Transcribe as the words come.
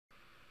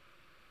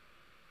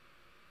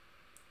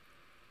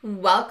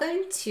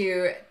Welcome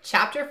to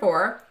Chapter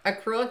 4,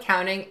 Accrual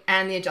Accounting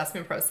and the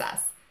Adjustment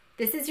Process.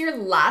 This is your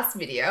last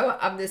video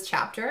of this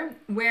chapter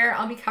where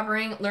I'll be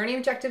covering Learning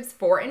Objectives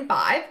 4 and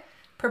 5,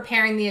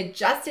 preparing the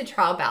adjusted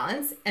trial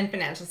balance and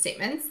financial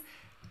statements,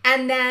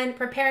 and then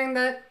preparing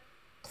the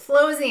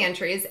closing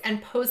entries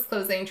and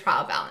post-closing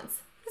trial balance.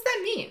 What does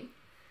that mean?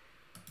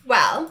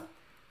 Well,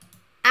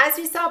 as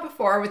you saw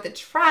before with the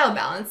trial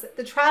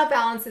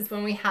balance is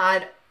when we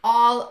had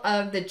all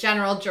of the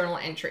general journal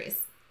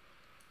entries.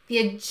 The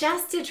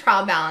adjusted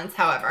trial balance,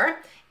 however,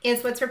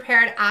 is what's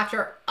prepared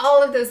after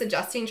all of those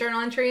adjusting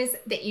journal entries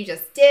that you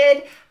just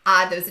did,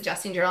 those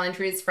adjusting journal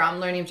entries from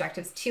Learning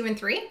Objectives 2 and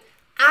 3.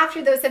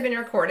 After those have been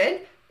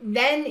recorded,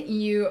 then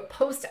you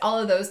post all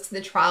of those to the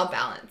trial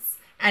balance,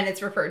 and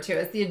it's referred to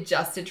as the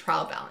adjusted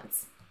trial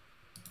balance.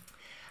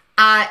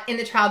 In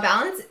the trial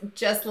balance,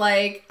 just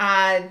like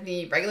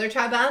the regular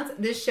trial balance,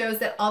 this shows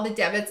that all the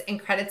debits and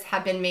credits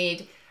have been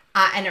made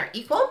and are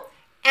equal,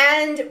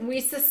 and we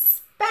suspect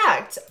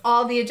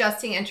all the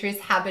adjusting entries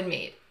have been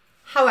made.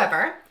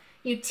 However,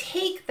 you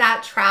take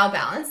that trial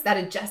balance, that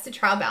adjusted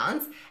trial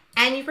balance,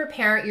 and you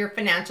prepare your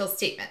financial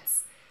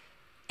statements.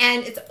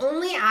 And it's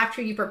only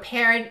after you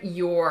prepared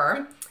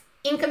your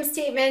income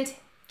statement,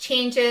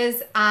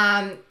 changes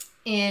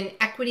in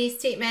equity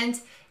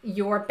statement,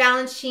 your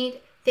balance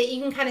sheet, that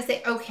you can kind of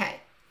say, okay,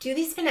 do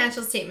these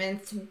financial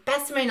statements, to the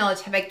best of my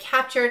knowledge, have I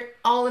captured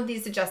all of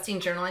these adjusting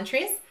journal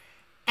entries?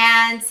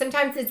 And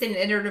sometimes it's an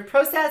iterative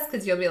process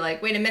because you'll be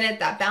like, wait a minute,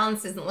 that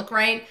balance doesn't look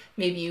right.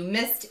 Maybe you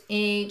missed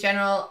a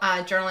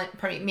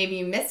maybe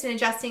you missed an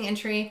adjusting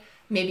entry.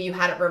 Maybe you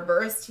had it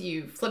reversed.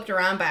 You flipped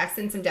around by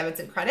accident some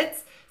debits and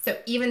credits. So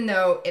even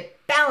though it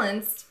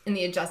balanced in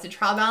the adjusted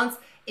trial balance,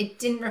 it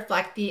didn't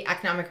reflect the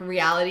economic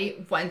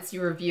reality once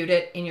you reviewed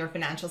it in your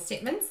financial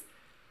statements.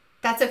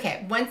 That's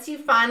okay. Once you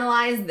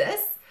finalize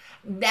this,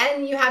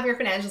 then you have your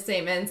financial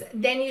statements,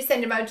 then you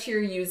send them out to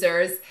your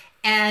users,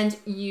 and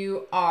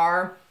you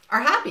are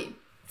happy.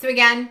 So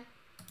again,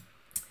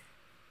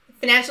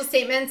 financial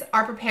statements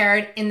are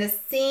prepared in the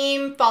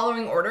same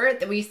following order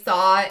that we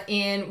saw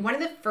in one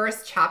of the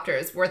first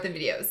chapters worth of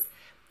videos.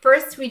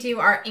 First, we do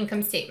our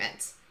income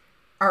statement,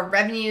 our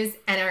revenues,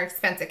 and our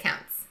expense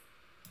accounts.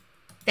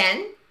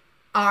 Then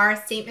our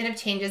statement of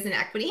changes in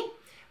equity,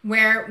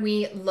 where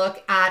we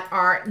look at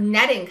our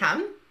net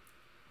income,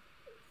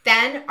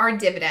 then our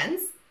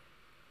dividends,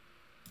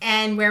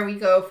 and where we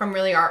go from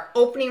really our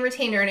opening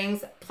retained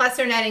earnings plus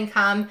our net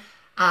income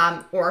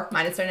or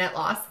minus our net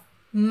loss,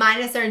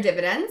 minus our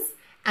dividends,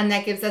 and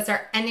that gives us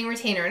our ending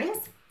retained earnings.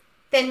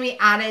 Then we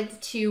add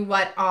it to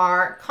what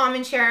our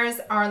common shares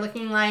are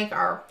looking like,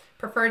 our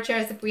preferred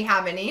shares if we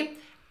have any,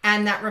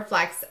 and that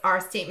reflects our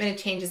statement of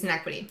changes in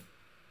equity.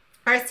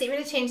 Our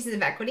statement of changes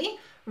of equity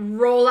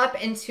roll up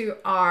into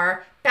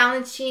our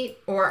balance sheet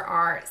or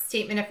our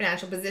statement of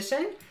financial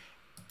position,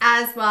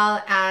 as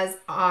well as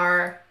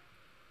our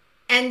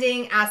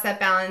ending asset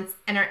balance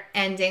and our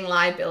ending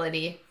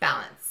liability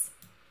balance.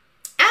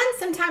 And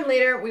sometime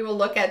later, we will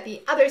look at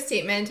the other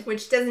statement,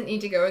 which doesn't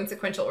need to go in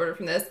sequential order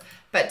from this,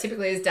 but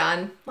typically is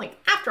done like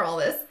after all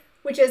this,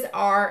 which is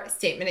our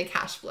statement of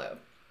cash flow.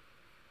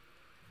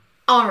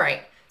 All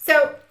right,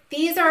 so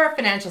these are our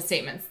financial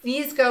statements.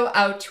 These go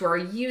out to our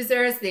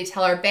users. They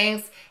tell our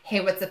banks,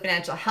 hey, what's the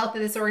financial health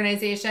of this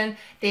organization?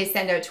 They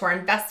send out to our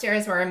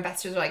investors, where our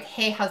investors are like,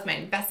 hey, how's my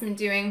investment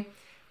doing?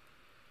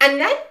 And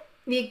then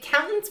the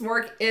accountant's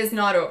work is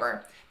not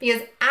over,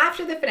 because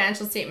after the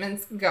financial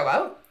statements go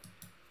out,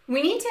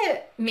 we need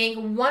to make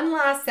one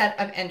last set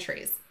of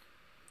entries,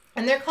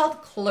 and they're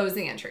called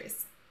closing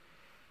entries.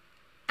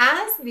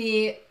 As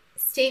the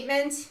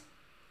statement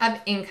of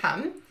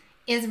income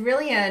is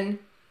really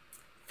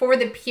for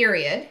the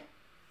period,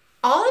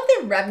 all of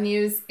the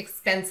revenues,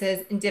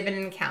 expenses, and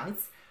dividend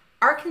accounts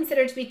are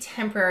considered to be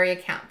temporary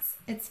accounts.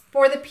 It's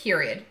for the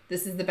period.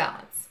 This is the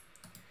balance.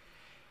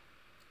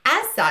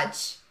 As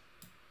such,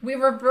 we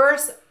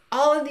reverse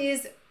all of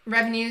these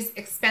revenues,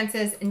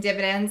 expenses, and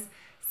dividends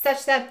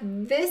such that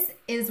this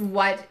is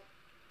what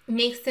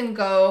makes them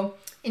go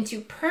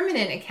into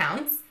permanent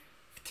accounts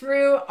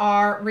through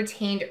our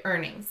retained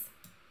earnings.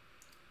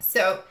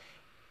 So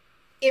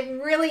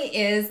it really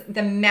is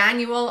the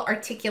manual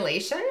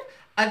articulation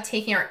of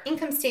taking our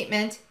income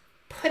statement,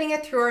 putting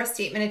it through our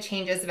statement of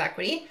changes of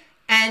equity,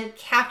 and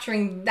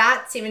capturing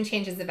that statement of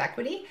changes of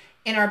equity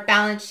in our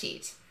balance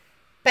sheet.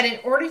 But in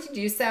order to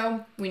do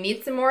so, we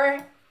need some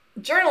more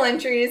journal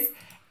entries,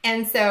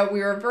 and so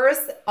we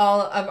reverse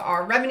all of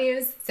our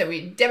revenues. So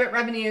we debit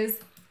revenues,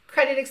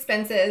 credit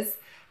expenses,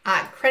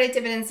 credit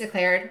dividends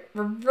declared,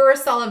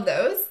 reverse all of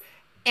those,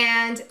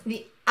 and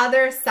the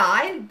other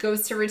side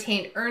goes to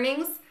retained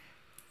earnings.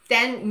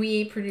 Then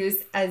we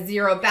produce a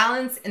zero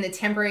balance in the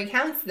temporary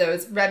accounts,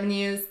 those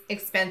revenues,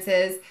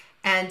 expenses,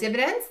 and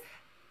dividends,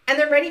 and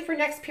they're ready for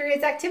next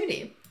period's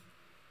activity.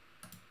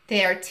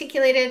 They are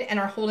articulated and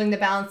are holding the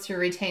balance through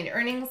retained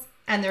earnings,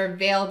 and they're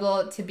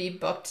available to be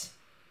booked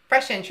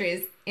fresh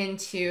entries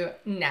into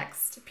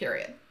next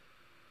period.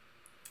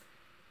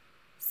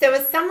 So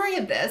a summary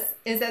of this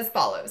is as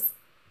follows.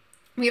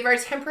 We have our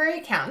temporary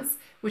accounts,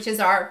 which is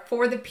our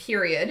for the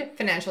period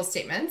financial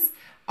statements,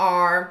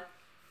 our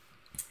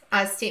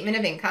statement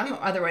of income,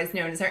 otherwise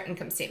known as our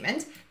income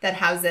statement, that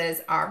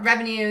houses our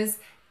revenues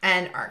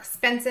and our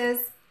expenses.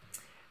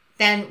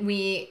 Then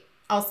we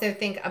also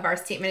think of our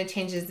statement of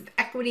changes of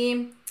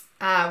equity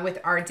with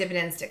our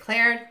dividends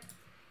declared.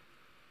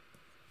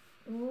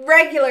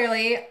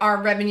 Regularly, our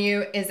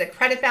revenue is a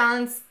credit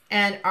balance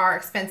and our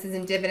expenses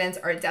and dividends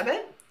are a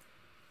debit.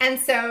 And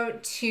so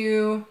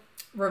to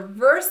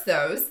reverse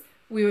those,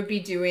 we would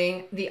be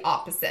doing the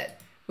opposite.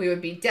 We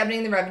would be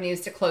debiting the revenues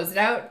to close it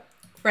out,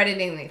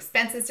 crediting the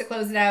expenses to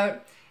close it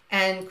out,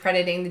 and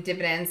crediting the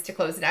dividends to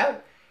close it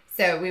out.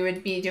 So we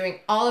would be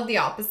doing all of the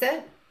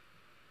opposite.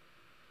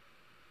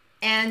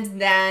 And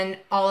then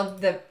all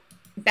of the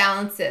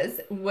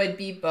balances would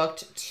be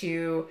booked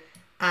to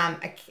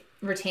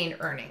retained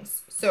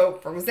earnings. So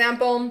for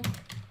example,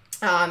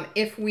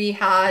 if we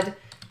had,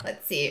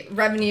 let's see,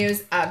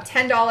 revenues of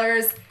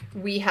 $10,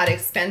 we had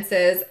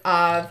expenses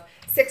of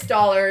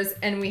 $6,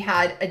 and we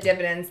had a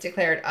dividends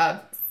declared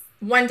of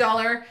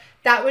 $1,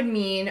 that would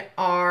mean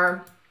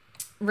our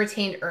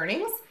retained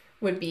earnings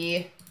would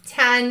be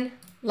 10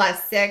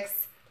 less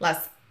 6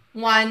 less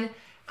 1.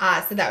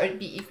 So that would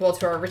be equal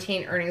to our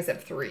retained earnings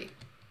of 3.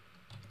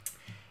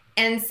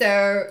 And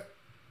so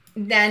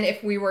then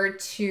if we were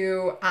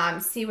to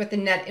see what the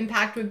net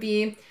impact would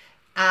be,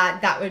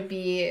 that would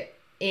be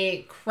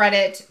a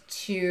credit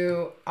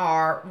to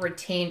our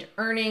retained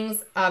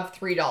earnings of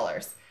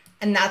 $3.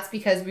 And that's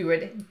because we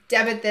would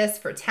debit this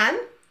for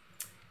 10,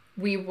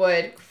 we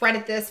would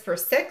credit this for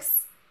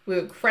 6, we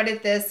would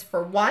credit this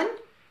for 1,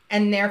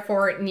 and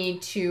therefore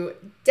need to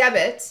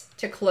debit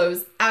to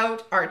close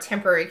out our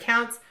temporary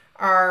accounts,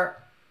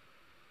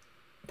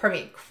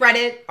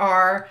 credit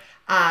our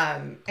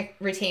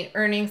retained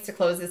earnings to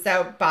close this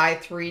out by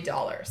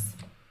 $3.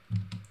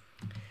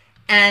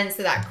 And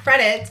so that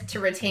credit to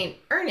retained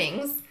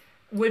earnings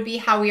would be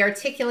how we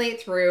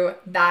articulate through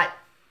that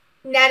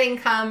net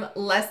income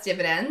less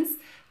dividends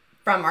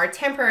from our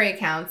temporary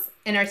accounts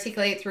and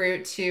articulate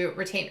through to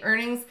retained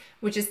earnings,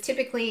 which is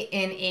typically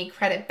in a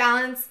credit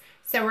balance.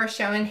 So we're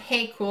showing,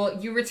 hey, cool,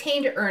 you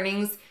retained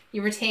earnings,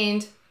 you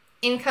retained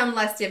income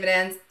less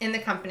dividends in the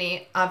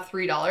company of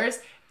 $3,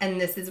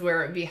 and this is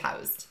where it would be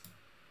housed.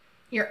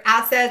 Your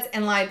assets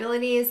and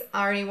liabilities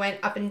already went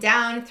up and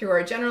down through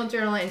our general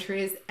journal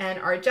entries and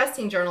our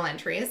adjusting journal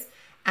entries,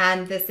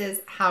 and this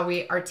is how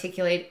we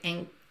articulate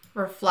and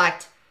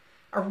reflect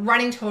a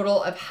running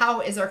total of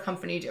how is our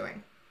company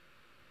doing.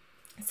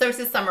 So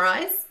to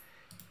summarize,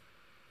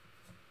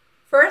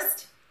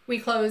 first, we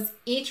close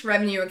each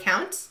revenue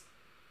account.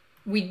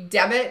 We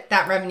debit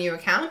that revenue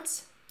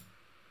account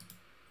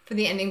for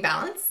the ending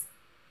balance.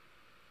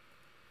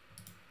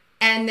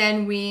 And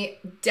then we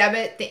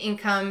debit the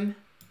income,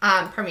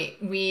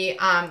 we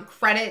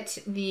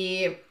credit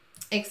the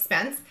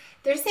expense.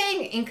 They're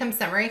saying income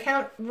summary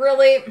account.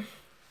 Really,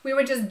 we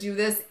would just do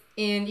this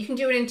you can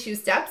do it in 2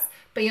 steps,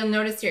 but you'll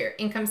notice your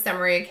income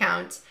summary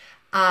account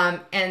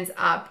ends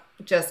up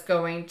just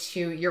going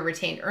to your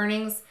retained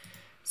earnings.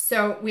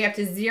 So we have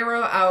to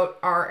zero out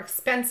our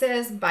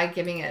expenses by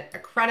giving it a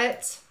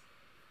credit.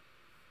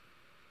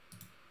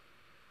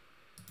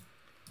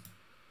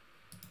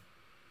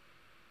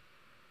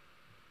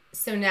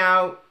 So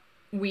now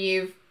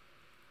we've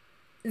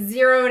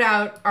zeroed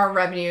out our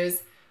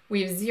revenues,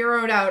 we've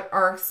zeroed out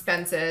our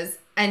expenses,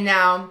 and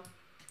now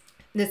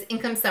this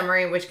income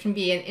summary, which can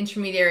be an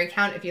intermediary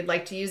account if you'd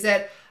like to use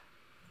it,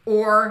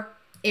 or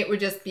it would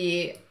just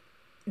be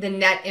the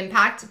net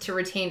impact to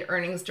retained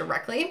earnings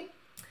directly.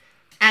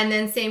 And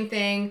then same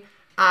thing,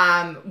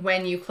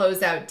 when you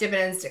close out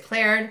dividends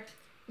declared,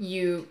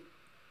 you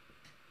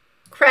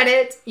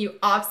credit, you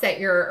offset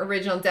your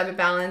original debit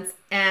balance,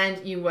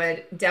 and you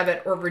would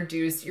debit or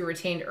reduce your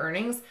retained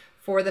earnings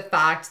for the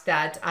fact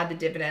that the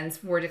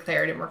dividends were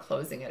declared and we're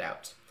closing it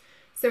out.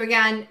 So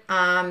again,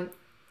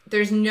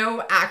 there's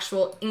no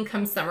actual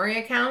income summary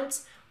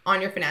account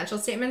on your financial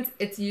statements.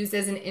 It's used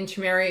as an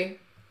intermediary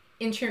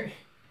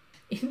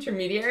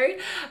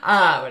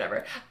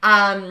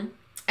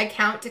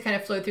account to kind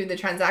of flow through the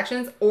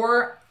transactions,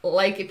 or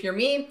like if you're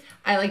me,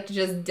 I like to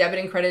just debit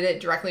and credit it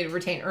directly to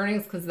retained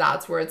earnings because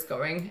that's where it's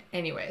going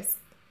anyways.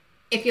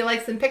 If you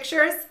like some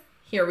pictures,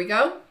 here we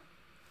go.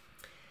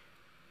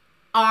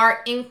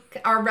 Our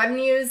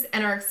revenues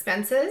and our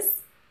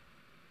expenses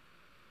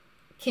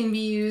can be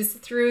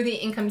used through the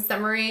income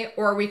summary,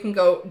 or we can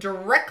go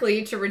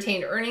directly to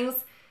retained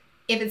earnings.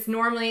 If it's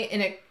normally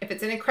if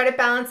it's in a credit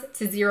balance,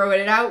 to zero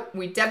it out,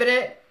 we debit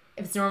it.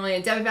 If it's normally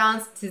a debit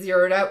balance, to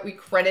zero it out, we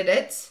credit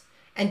it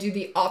and do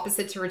the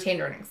opposite to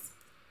retained earnings.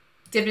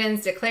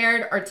 Dividends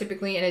declared are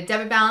typically in a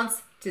debit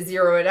balance. To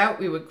zero it out,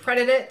 we would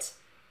credit it,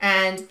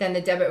 and then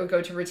the debit would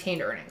go to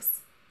retained earnings.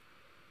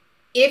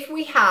 If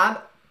we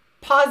have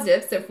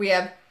positive, so if we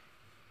have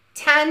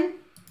 10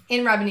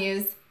 in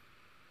revenues,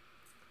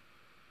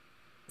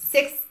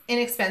 6 in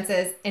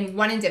expenses, and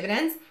 1 in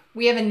dividends,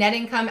 we have a net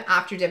income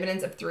after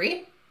dividends of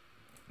 3.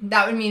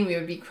 That would mean we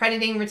would be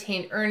crediting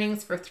retained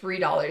earnings for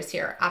 $3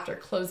 here after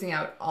closing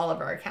out all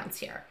of our accounts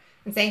here.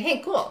 and say, hey,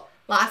 cool.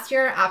 Last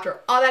year, after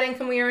all that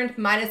income we earned,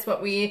 minus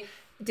what we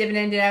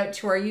dividended out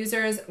to our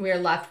users, we are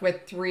left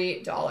with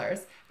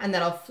 $3. And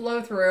that'll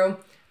flow through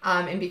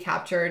and be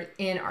captured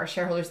in our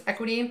shareholders'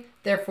 equity.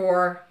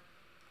 Therefore,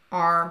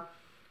 our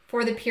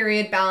for the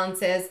period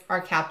balances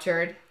are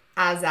captured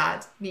as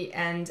at the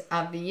end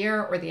of the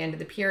year or the end of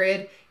the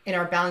period in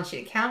our balance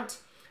sheet account,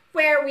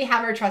 where we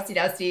have our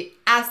trusty-dusty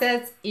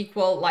assets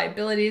equal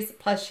liabilities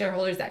plus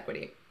shareholders'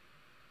 equity.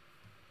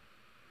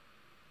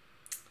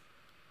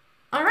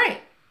 All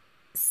right,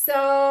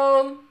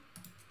 so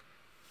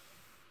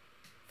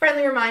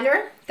friendly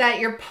reminder that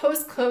your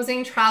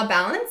post-closing trial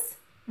balance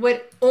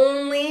would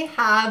only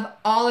have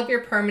all of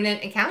your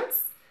permanent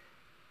accounts,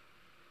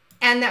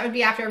 and that would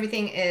be after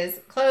everything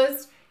is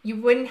closed. You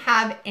wouldn't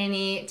have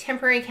any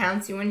temporary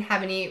accounts. You wouldn't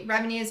have any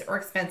revenues or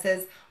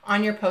expenses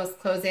on your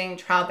post-closing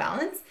trial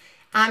balance.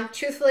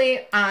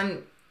 Truthfully,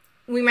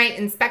 we might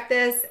inspect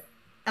this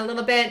a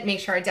little bit, make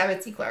sure our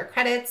debits equal our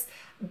credits,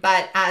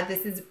 but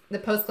this is the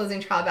post-closing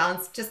trial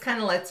balance, just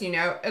kind of lets you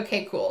know,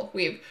 okay, cool,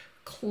 we've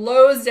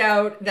closed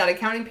out that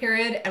accounting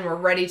period and we're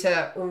ready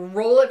to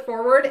roll it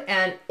forward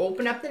and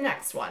open up the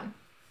next one.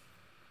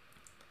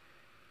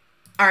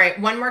 All right,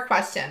 one more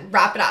question,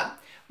 wrap it up.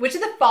 Which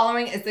of the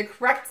following is the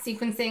correct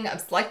sequencing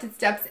of selected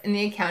steps in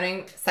the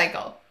accounting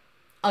cycle?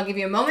 I'll give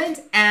you a moment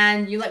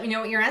and you let me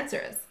know what your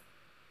answer is.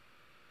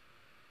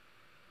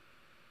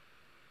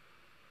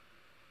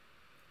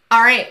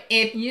 All right,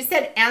 if you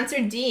said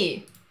answer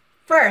D,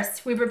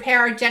 first we prepare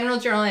our general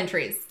journal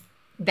entries.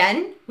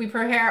 Then we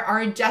prepare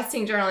our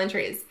adjusting journal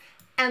entries.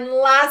 And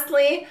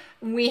lastly,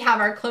 we have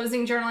our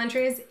closing journal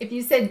entries. If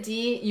you said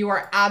D, you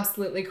are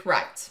absolutely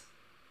correct.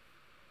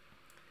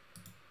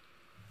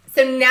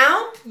 So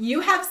now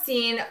you have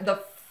seen the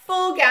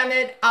full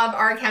gamut of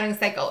our accounting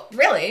cycle.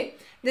 Really,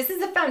 this is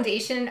the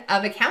foundation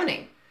of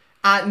accounting.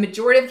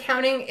 Majority of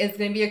accounting is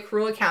going to be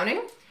accrual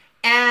accounting.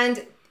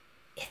 And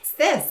it's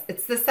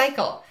the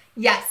cycle.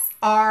 Yes,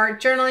 our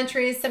journal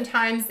entries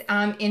sometimes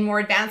in more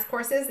advanced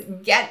courses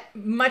get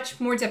much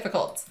more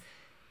difficult.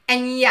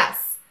 And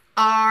yes,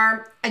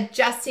 our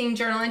adjusting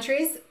journal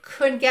entries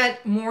could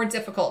get more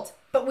difficult,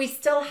 but we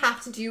still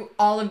have to do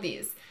all of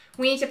these.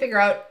 We need to figure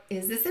out,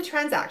 is this a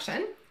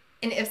transaction?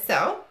 And if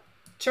so,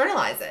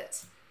 journalize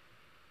it.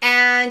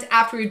 And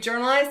after we've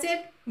journalized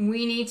it,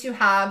 we need to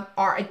have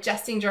our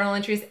adjusting journal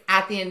entries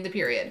at the end of the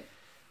period.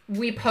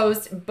 We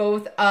post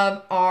both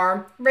of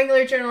our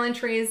regular journal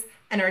entries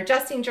and our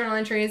adjusting journal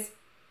entries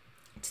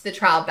to the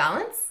trial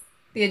balance,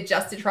 the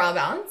adjusted trial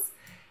balance.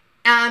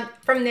 And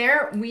from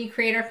there, we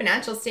create our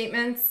financial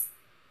statements.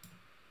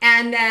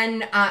 And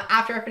then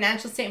after our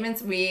financial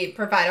statements, we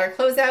provide our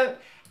closeout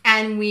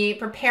and we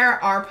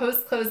prepare our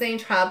post-closing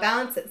trial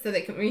balance so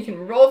that we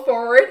can roll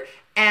forward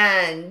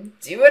and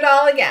do it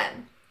all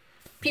again.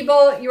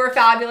 People, you are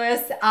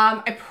fabulous.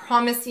 I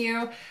promise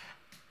you,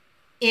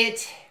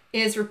 it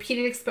is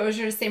repeated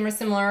exposure to same or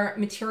similar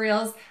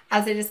materials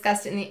as I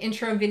discussed in the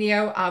intro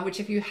video, which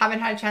if you haven't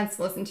had a chance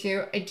to listen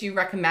to, I do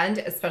recommend,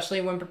 especially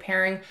when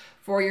preparing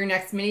for your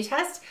next mini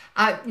test.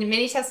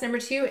 Mini test number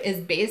 2 is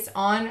based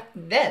on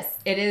this.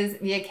 It is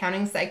the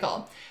accounting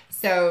cycle.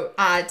 So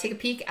take a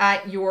peek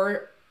at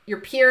your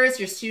peers,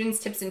 your students'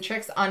 tips and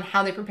tricks on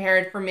how they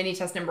prepared for mini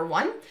test number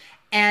 1.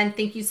 And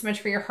thank you so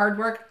much for your hard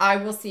work. I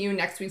will see you in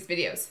next week's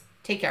videos.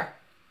 Take care.